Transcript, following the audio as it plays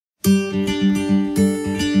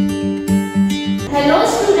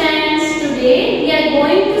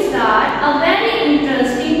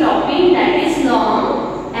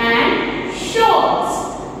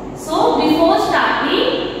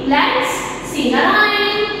Sing a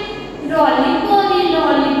rhyme. Rolly poly,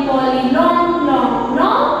 long, long,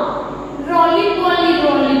 long. Rolly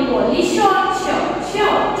poly, short, short,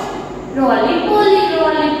 short. Rolly poly,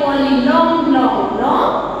 long, long,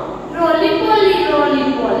 long. Rolly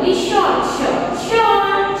poly, short, short,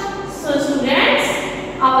 short. So students,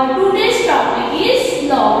 our today's topic is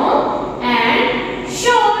long and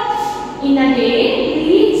short. In a day,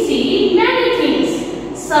 we see many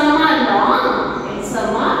things. Some are long and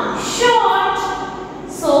some are short.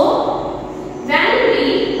 So, when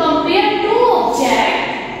we compare two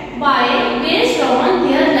objects based on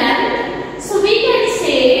their length, so we can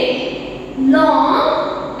say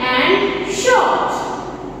long and short.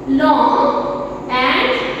 Long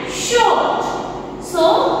and short. So,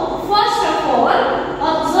 first of all,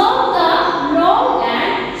 observe the long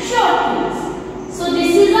and short things. So,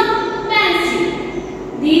 this is a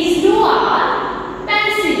pencil. These two are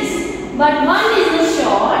pencils, but one is a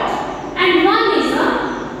short and one is a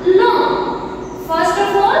long. First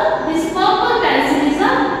of all, this purple pencil is a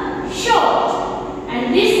short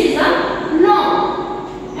and this is a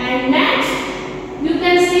long. And next, you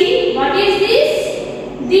can see what is this?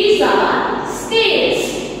 These are scales.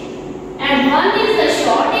 And one is a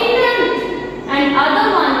short in length and other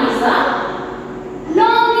one is a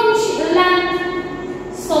long in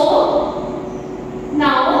length. So,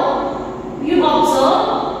 now you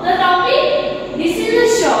observe the topic. This is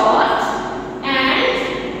a short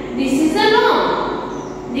and this is a long.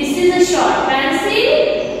 This is a short pencil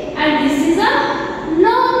and this is a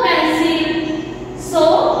long pencil. So,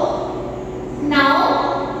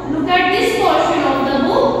 now look at this portion of the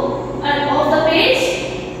book of the page.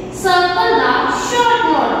 Circle the short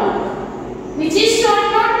notebook. Which is short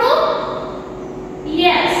notebook?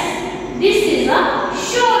 Yes, this is a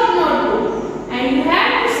short notebook and you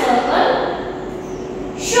have to circle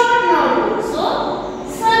short notebook. So,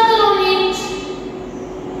 circle on it.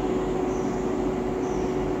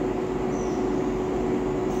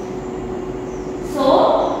 So,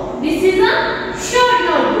 this is a short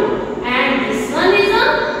notebook and this one is a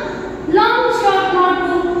long short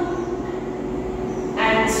notebook.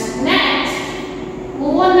 And next,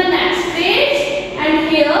 move on the next page and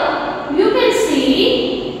here you can see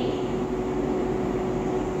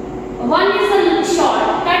one is a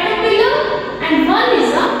short caterpillar and one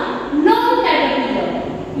is a long caterpillar.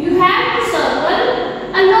 You have to circle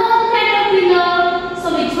a long caterpillar. So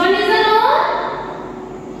which one is a long?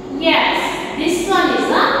 Yes, this one is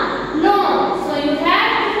a long. So you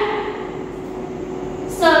have to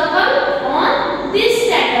circle on this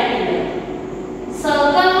caterpillar.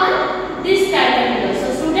 Circle on this caterpillar. So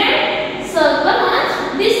student, circle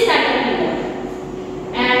on this caterpillar.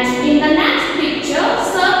 And in the next picture,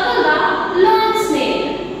 circle the long snake.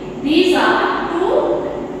 These are two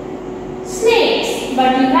snakes, but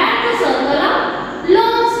you have to circle a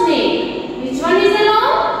long snake. Which one is a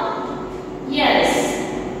long? Yes,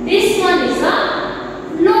 this one is a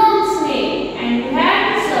long snake and you have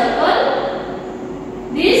to circle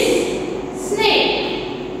this snake.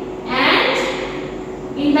 And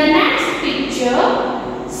in the next picture,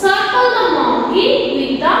 circle the monkey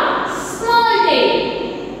with the small tail.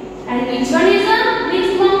 And which one is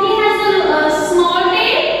which monkey has a small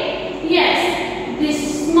tail? Yes, this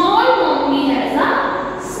small monkey has a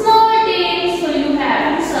small tail. So you have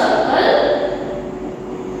to circle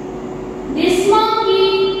this monkey.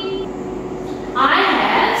 I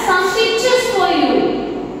have some pictures for you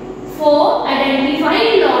for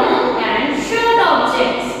identifying long and short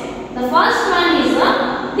objects. The first one is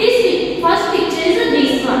first picture is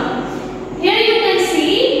this one. Here you can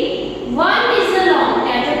see one is a long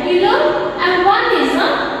caterpillar and one is a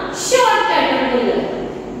short caterpillar.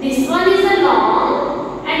 This one is a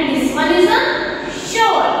long and this one is a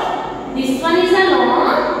short. This one is a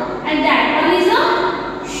long and that one is a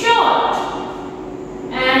short.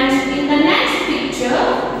 And in the next picture,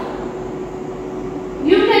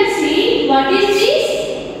 you can see what is this?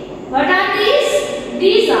 What are these?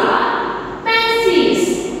 These are pencils.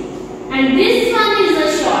 And this one is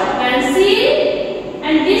a short pencil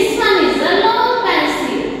and this one is a long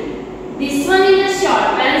pencil. This one is a short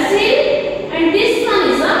pencil and this one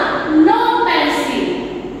is a long pencil.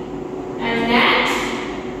 And next,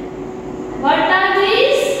 what are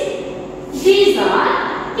these? These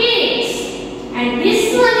are cakes. And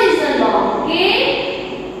this one is a long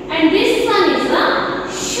cake and this one is a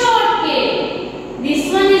short cake.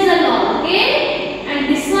 This one is a long cake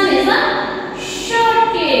and this one is a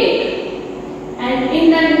short cake. And in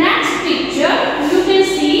the next picture, you can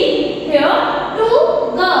see here two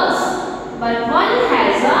girls. But one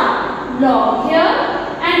has a long hair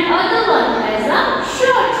and other one has a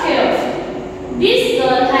short hair. This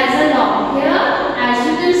girl has a long hair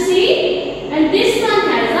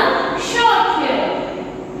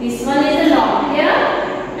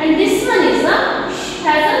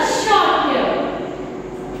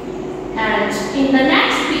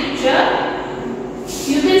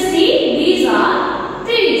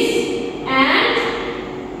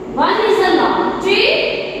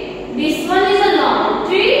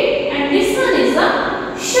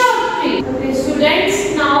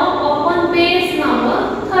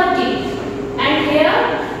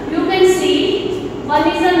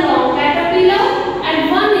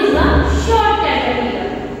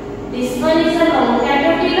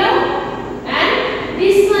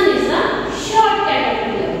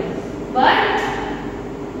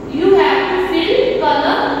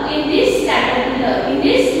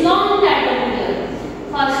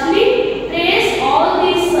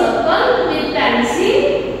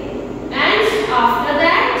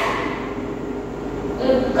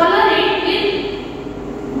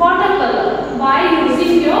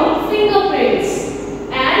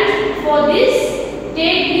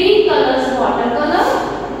colors watercolor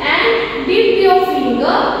and dip your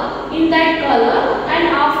finger in that color, and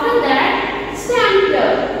after that stand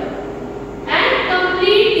here and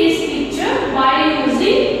complete this picture by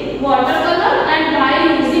using watercolor and by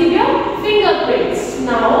using your fingerprints.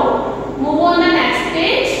 Now move on the next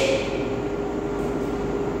page.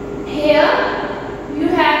 Here you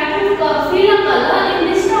have to fill a color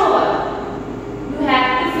in this towel. You have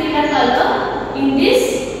to fill a color in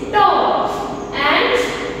this towel, and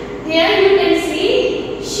here you can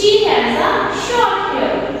see she has a short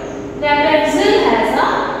hair. Rapunzel has a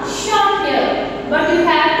short hair, but you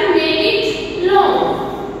have to make it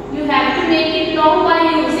long. You have to make it long by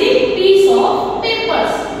using piece of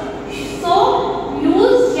papers. So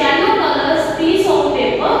use yellow colors piece of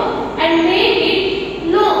paper and make it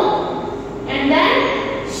long. And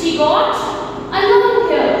then she got a long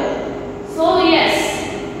hair. So yes,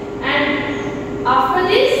 and after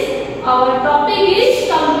this our topic is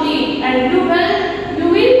complete, and you will